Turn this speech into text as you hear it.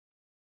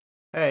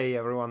Hey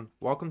everyone,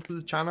 welcome to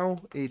the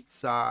channel.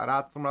 It's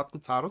Rad from Radko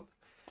Tarot,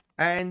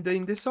 and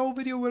in this whole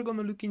video we're going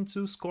to look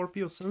into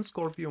Scorpio Sun,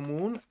 Scorpio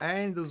Moon,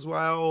 and as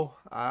well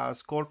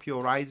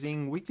Scorpio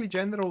Rising weekly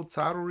general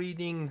tarot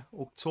reading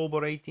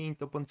October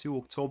 18th up until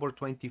October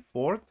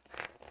 24th,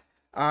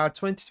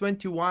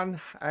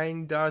 2021.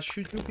 And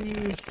should you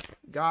be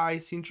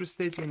guys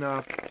interested in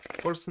a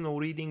personal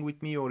reading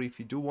with me, or if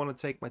you do want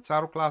to take my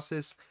tarot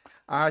classes,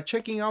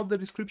 checking out the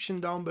description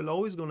down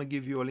below is going to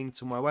give you a link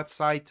to my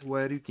website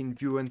where you can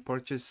view and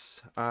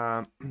purchase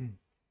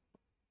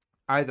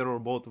either or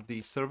both of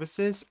these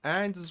services.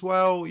 And as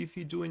well, if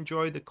you do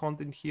enjoy the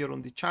content here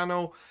on the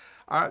channel,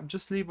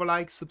 just leave a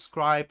like,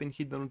 subscribe, and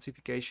hit the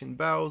notification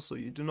bell so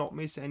you do not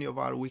miss any of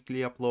our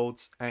weekly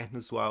uploads and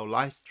as well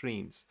live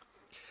streams.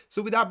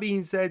 So with that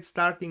being said,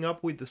 starting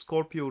up with the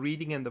Scorpio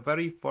reading, and the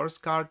very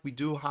first card we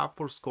do have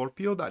for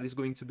Scorpio, that is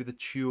going to be the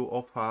Two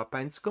of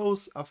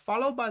Pentacles,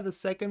 followed by the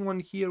second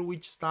one here,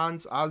 which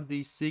stands as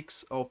the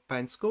Six of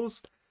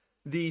Pentacles.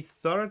 The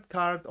third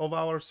card of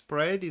our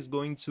spread is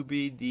going to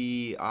be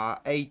the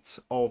Eight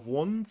of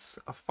Wands,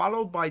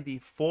 followed by the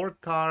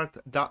fourth card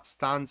that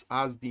stands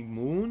as the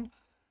Moon.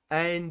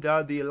 And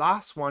the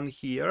last one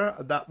here,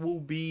 that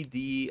will be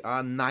the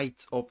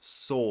Knight of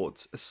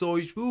Swords. So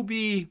it will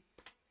be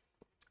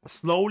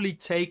slowly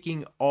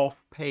taking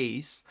off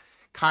pace,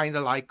 kind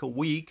of like a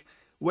week,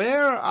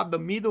 where at the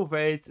middle of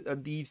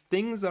it the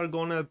things are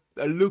gonna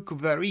look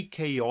very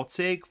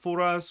chaotic for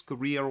us,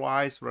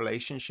 career-wise,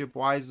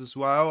 relationship-wise as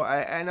well.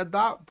 And at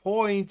that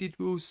point it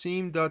will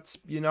seem that,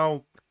 you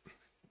know,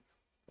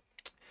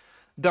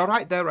 the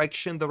right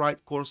direction, the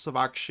right course of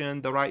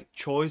action, the right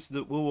choice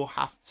that we will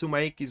have to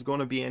make is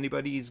going to be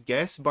anybody's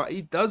guess. But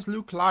it does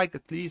look like,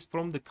 at least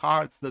from the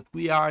cards, that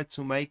we are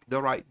to make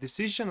the right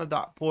decision at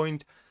that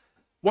point.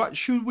 What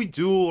should we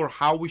do, or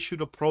how we should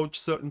approach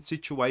certain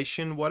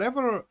situation,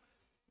 whatever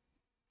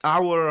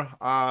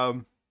our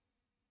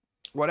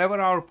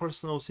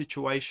personal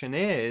situation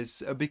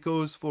is,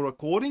 because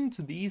according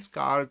to these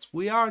cards,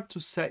 we are to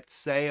set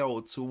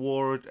sail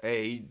toward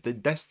the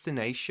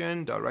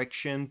destination,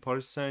 direction,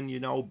 person, you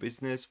know,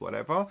 business,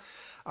 whatever,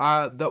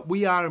 that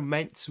we are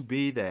meant to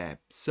be there.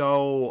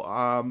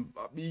 So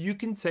you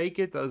can take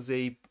it as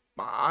a,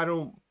 I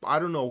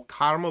don't know,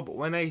 karma, but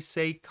when I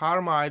say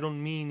karma, I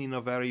don't mean in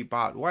a very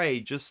bad way.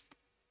 Just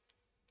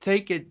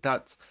take it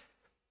that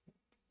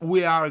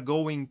we are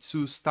going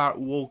to start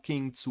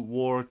walking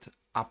toward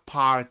a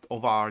part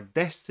of our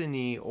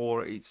destiny,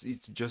 or it's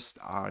just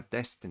our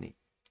destiny.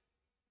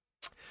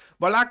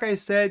 But like I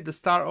said, the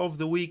start of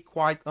the week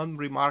quite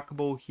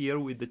unremarkable here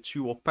with the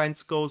Two of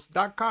Pentacles.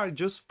 That card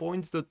just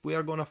points that we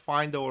are going to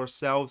find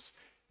ourselves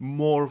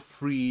more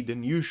free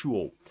than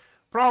usual.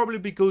 Probably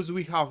because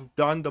we have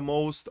done the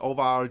most of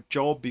our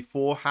job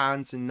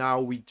beforehand and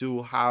now we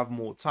do have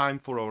more time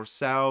for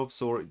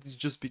ourselves, or it's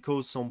just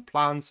because some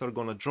plans are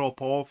gonna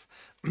drop off,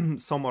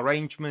 some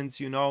arrangements,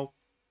 you know,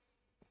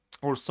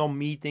 or some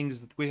meetings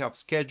that we have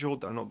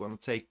scheduled are not going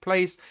to take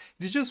place.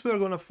 It's just we're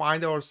going to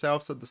find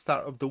ourselves at the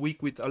start of the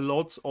week with a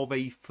lot of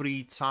a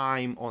free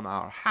time on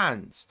our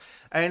hands.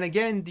 And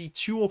again, the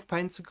Two of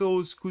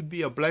Pentacles could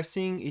be a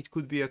blessing, it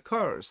could be a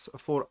curse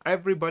for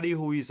everybody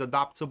who is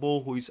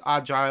adaptable, who is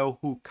agile,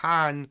 who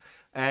can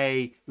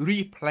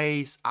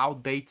replace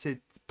outdated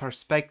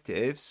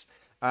perspectives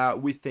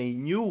with a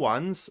new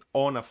ones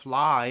on a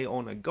fly,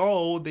 on a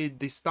go.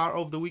 The start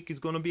of the week is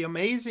going to be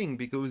amazing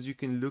because you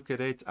can look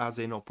at it as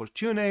an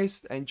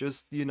opportunist and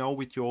just, you know,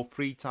 with your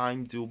free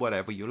time do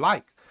whatever you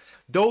like.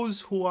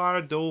 Those who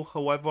are, though,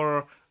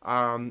 however,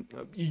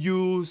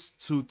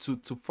 used to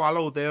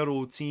follow their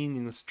routine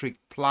in a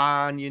strict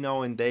plan, you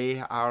know, and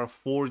they are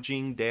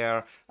forging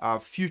their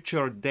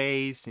future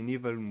days and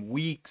even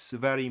weeks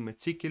very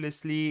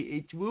meticulously,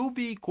 it will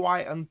be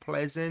quite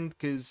unpleasant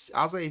because,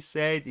 as I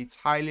said, it's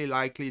highly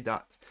likely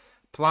that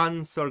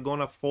plans are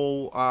gonna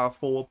fall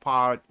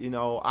apart, you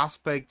know,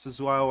 aspects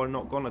as well are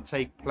not gonna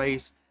take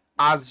place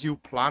as you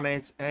plan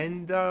it,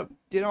 and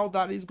you know,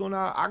 that is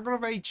gonna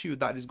aggravate you,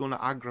 that is gonna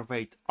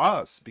aggravate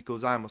us,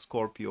 because I'm a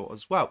Scorpio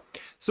as well.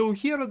 So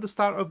here at the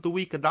start of the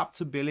week,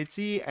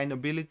 adaptability and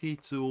ability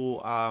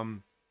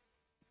to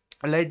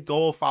let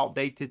go of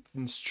outdated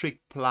and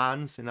strict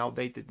plans and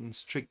outdated and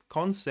strict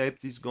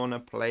concepts is gonna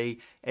play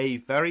a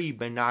very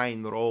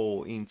benign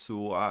role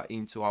into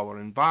our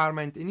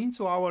environment and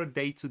into our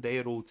day-to-day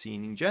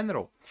routine in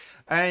general.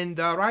 And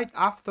right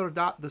after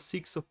that, the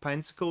Six of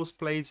Pentacles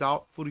plays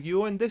out for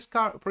you, and this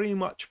card pretty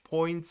much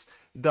points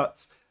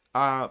that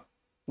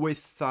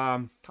with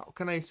how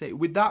can I say,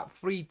 with that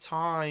free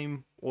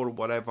time or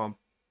whatever,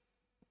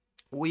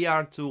 we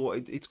are to,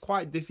 it's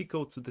quite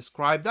difficult to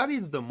describe. That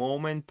is the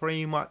moment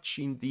pretty much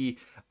in the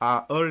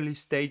early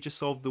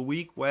stages of the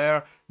week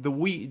where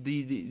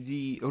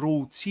the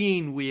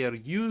routine we are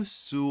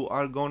used to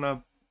are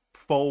gonna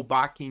fall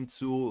back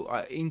into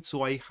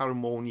a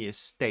harmonious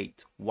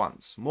state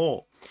once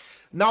more.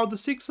 Now, the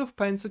Six of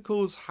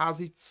Pentacles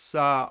has its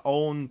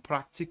own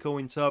practical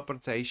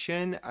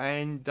interpretation,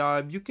 and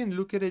you can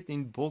look at it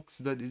in books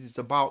that it is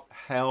about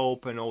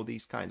help and all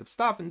these kind of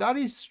stuff, and that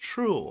is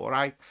true,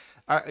 right?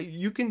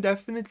 You can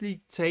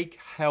definitely take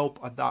help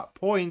at that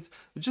point,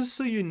 just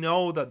so you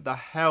know that the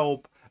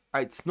help,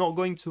 it's not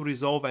going to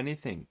resolve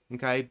anything,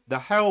 okay? The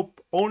help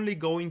only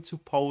going to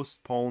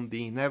postpone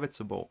the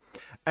inevitable.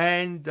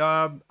 And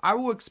I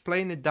will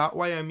explain it that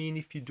way. I mean,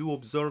 if you do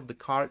observe the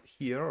card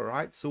here, all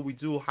right, so we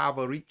do have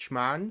a rich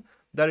man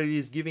that it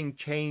is giving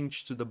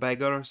change to the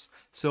beggars.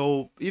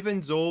 So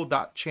even though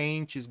that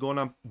change is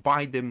gonna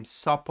buy them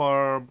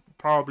supper,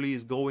 probably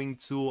is going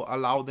to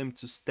allow them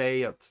to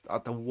stay at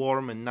a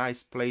warm and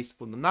nice place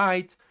for the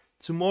night,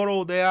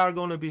 tomorrow they are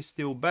going to be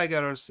still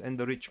beggars, and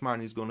the rich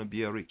man is going to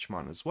be a rich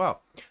man as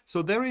well.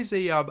 So there is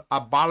a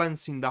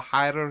balance in the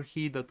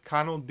hierarchy that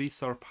cannot be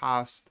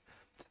surpassed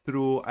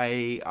through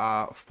a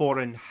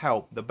foreign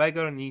help. The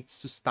beggar needs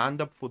to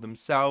stand up for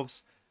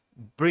themselves,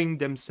 bring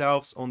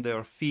themselves on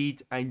their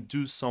feet, and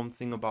do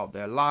something about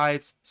their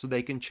lives so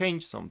they can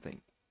change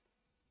something.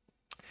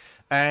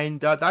 And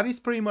that is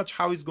pretty much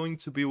how it's going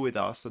to be with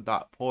us at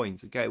that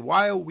point. Okay,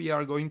 while we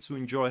are going to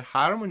enjoy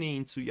harmony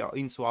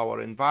into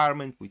our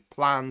environment with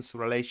plans,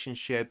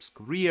 relationships,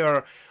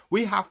 career,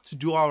 we have to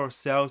do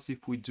ourselves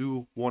if we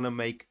do want to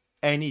make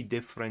any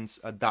difference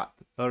at that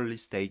early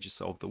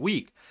stages of the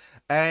week.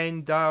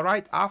 And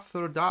right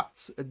after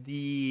that,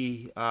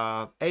 the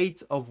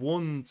Eight of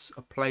Wands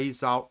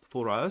plays out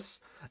for us.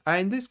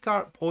 And this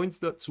card points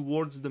that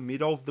towards the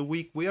middle of the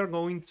week, we are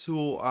going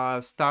to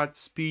start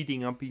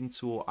speeding up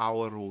into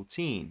our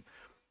routine.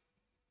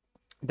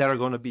 There are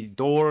going to be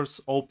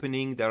doors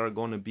opening. There are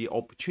going to be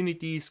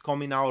opportunities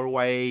coming our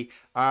way.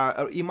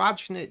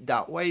 Imagine it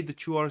that way,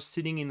 that you are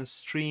sitting in a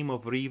stream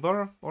of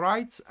river, all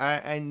right?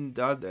 And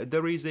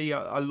there is a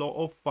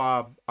lot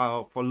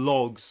of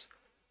logs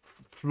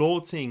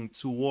floating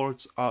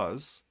towards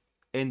us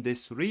in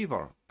this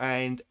river,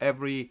 and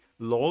every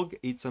log,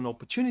 it's an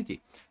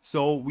opportunity.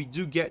 So we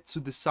do get to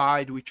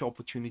decide which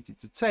opportunity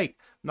to take.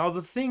 Now,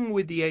 the thing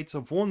with the Eight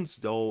of Wands,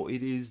 though,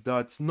 it is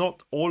that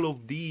not all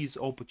of these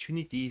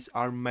opportunities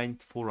are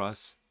meant for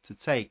us to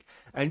take.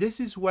 And this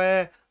is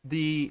where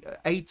the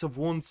Eight of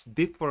Wands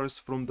differs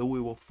from the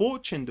Wheel of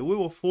Fortune. The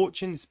Wheel of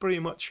Fortune is pretty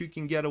much you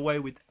can get away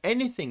with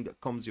anything that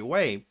comes your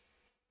way,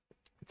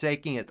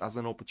 taking it as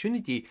an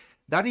opportunity.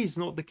 That is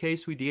not the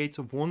case with the Eight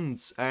of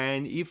Wands.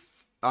 And if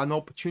an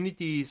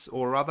opportunities,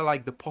 or rather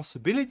like the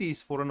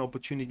possibilities for an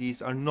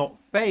opportunities, are not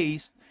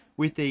faced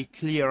with a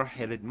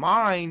clear-headed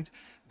mind,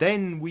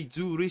 then we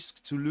do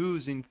risk to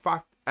lose, in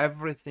fact,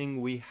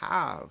 everything we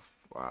have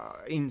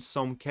in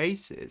some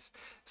cases.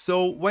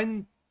 So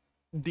when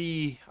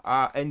the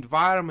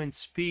environment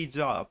speeds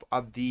up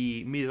at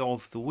the middle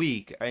of the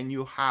week, and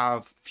you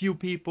have few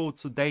people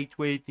to date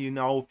with, you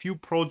know, few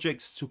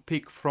projects to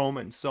pick from,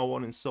 and so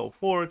on and so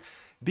forth,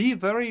 be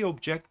very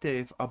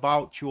objective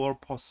about your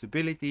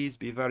possibilities,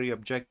 be very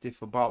objective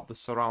about the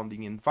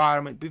surrounding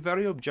environment, be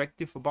very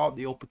objective about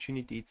the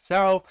opportunity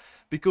itself,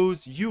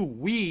 because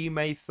we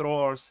may throw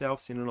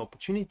ourselves in an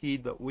opportunity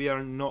that we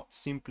are not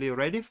simply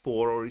ready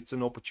for, or it's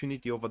an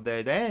opportunity of a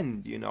dead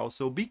end, you know.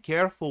 So be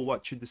careful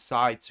what you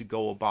decide to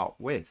go about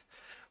with.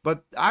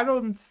 But I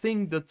don't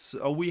think that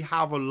we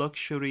have a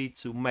luxury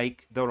to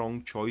make the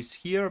wrong choice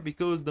here,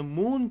 because the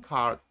Moon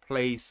card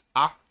plays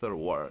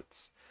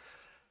afterwards.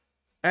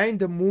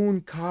 And the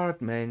Moon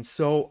card, man,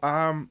 so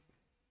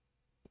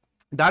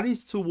that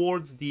is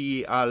towards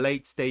the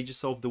late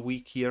stages of the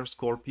week here,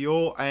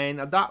 Scorpio,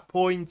 and at that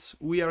point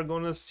we are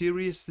gonna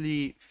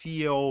seriously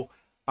feel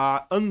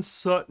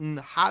uncertain.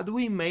 Had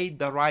we made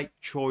the right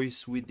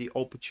choice with the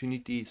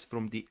opportunities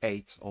from the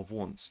Eight of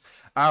Wands?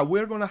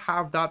 We're gonna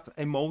have that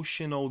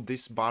emotional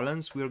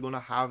disbalance. We're gonna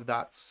have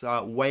that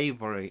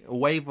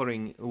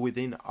wavering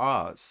within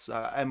us,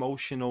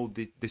 emotional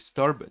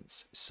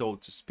disturbance, so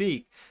to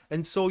speak.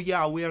 And so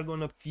yeah, we are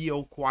gonna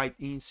feel quite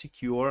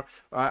insecure,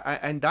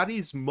 and that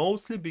is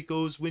mostly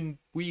because when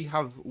we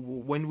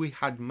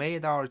had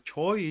made our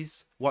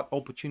choice what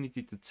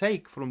opportunity to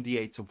take from the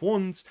Eight of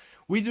Wands,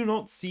 we do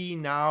not see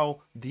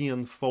now the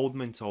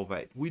unfoldment of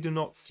it. We do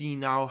not see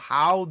now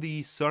how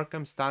the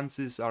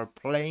circumstances are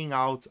playing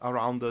out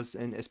around us,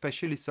 and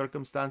especially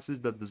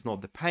circumstances that does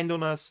not depend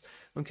on us,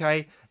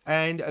 okay?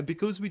 And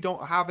because we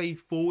don't have a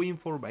full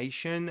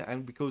information,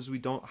 and because we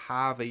don't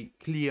have a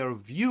clear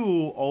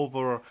view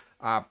over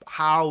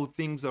how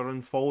things are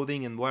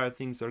unfolding and where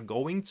things are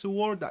going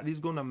toward, that is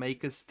going to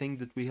make us think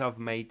that we have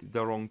made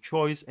the wrong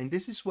choice. And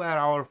this is where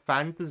our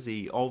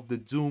fantasy of the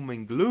doom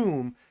and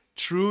gloom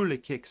truly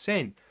kicks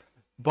in.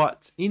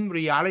 But in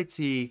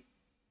reality,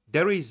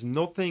 there is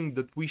nothing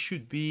that we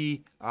should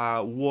be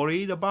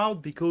worried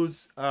about,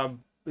 because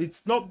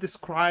it's not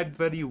described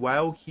very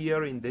well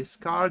here in this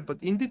card,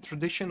 but in the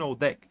traditional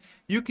deck,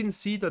 you can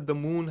see that the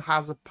Moon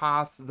has a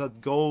path that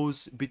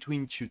goes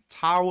between two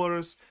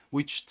towers,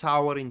 which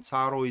tower in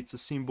tarot, it's a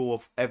symbol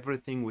of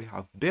everything we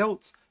have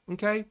built,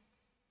 okay?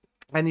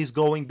 and is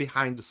going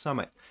behind the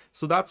summit.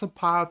 So that's a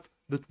path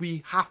that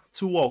we have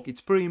to walk.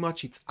 It's pretty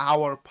much, it's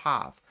our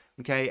path,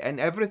 okay? And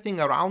everything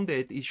around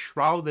it is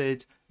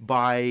shrouded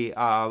by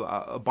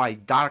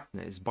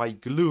darkness, by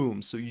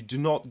gloom. So you do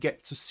not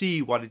get to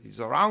see what it is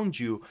around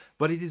you,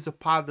 but it is a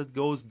path that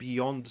goes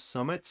beyond the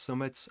summit.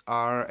 Summits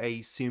are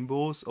a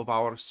symbols of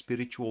our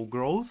spiritual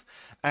growth,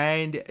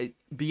 and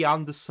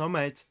beyond the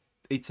summit,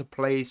 it's a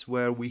place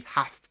where we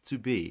have to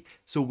be.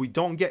 So we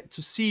don't get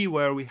to see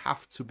where we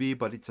have to be,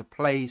 but it's a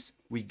place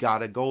we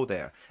gotta go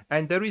there.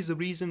 And there is a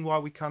reason why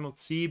we cannot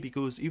see,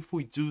 because if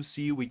we do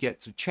see, we get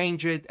to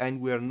change it,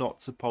 and we're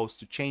not supposed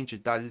to change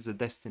it. That is a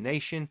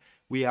destination.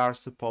 We are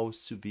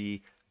supposed to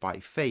be by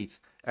faith.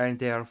 And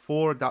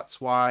therefore, that's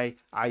why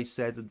I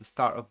said at the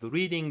start of the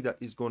reading that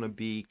is going to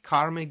be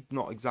karmic,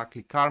 not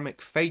exactly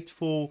karmic,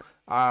 faithful,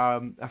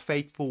 a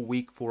faithful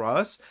week for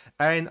us.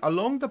 And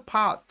along the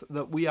path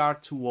that we are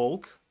to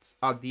walk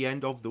at the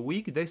end of the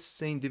week,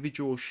 this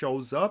individual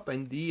shows up,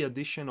 and the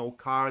additional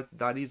card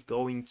that is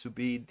going to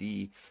be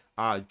the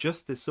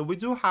Justice. So we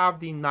do have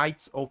the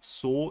Knights of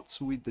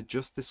Swords with the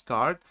Justice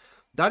card.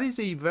 That is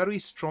a very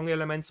strong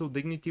elemental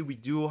dignity. We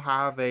do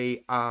have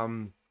a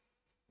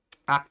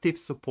active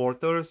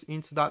supporters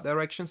into that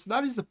direction. So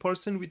that is a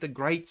person with a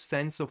great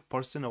sense of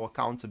personal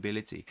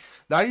accountability.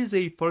 That is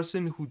a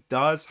person who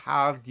does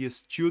have the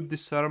astute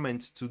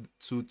discernment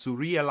to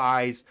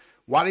realize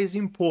what is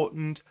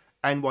important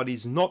and what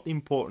is not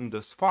important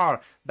thus far.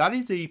 That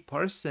is a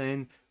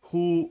person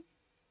who,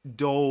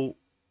 though,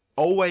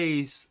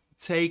 always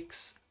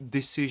takes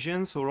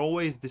decisions or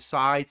always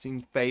decides in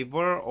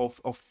favor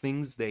of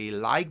things they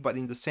like, but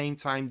in the same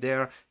time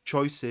their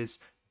choices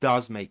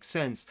does make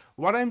sense.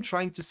 What I'm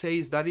trying to say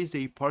is that is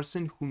a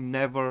person who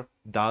never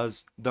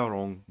does the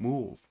wrong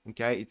move.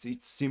 Okay,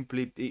 it's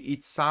simply,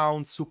 it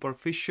sounds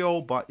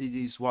superficial, but it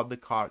is what the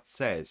card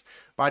says.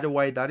 By the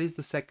way, that is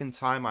the second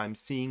time I'm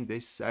seeing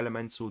this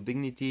elemental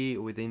dignity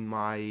within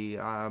my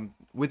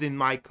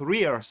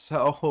career,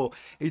 so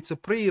it's a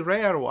pretty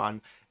rare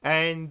one.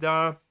 And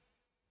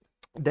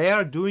they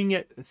are doing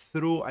it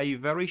through a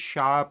very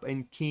sharp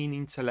and keen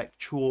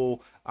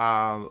intellectual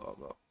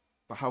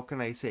how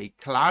can I say,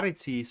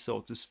 clarity,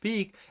 so to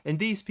speak. And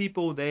these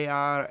people, they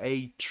are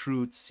a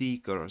truth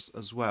seekers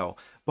as well.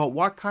 But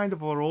what kind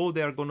of a role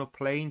they're going to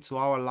play into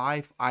our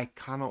life, I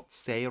cannot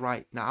say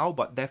right now.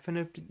 But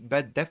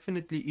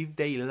definitely if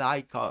they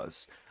like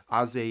us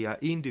as a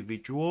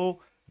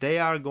individual, they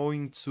are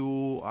going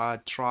to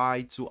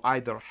try to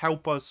either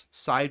help us,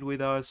 side with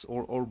us,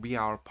 or be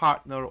our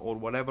partner or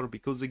whatever.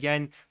 Because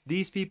again,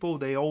 these people,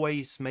 they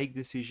always make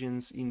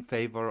decisions in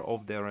favor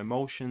of their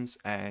emotions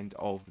and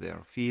of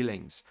their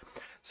feelings.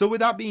 So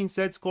with that being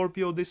said,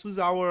 Scorpio, this was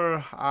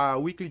our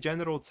weekly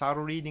general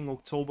tarot reading,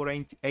 October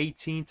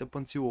 18th up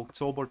until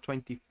October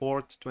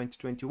 24th,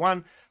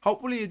 2021.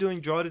 Hopefully you do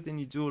enjoyed it and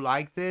you do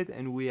liked it,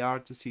 and we are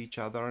to see each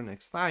other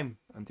next time.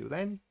 Until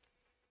then,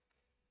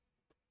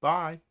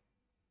 bye.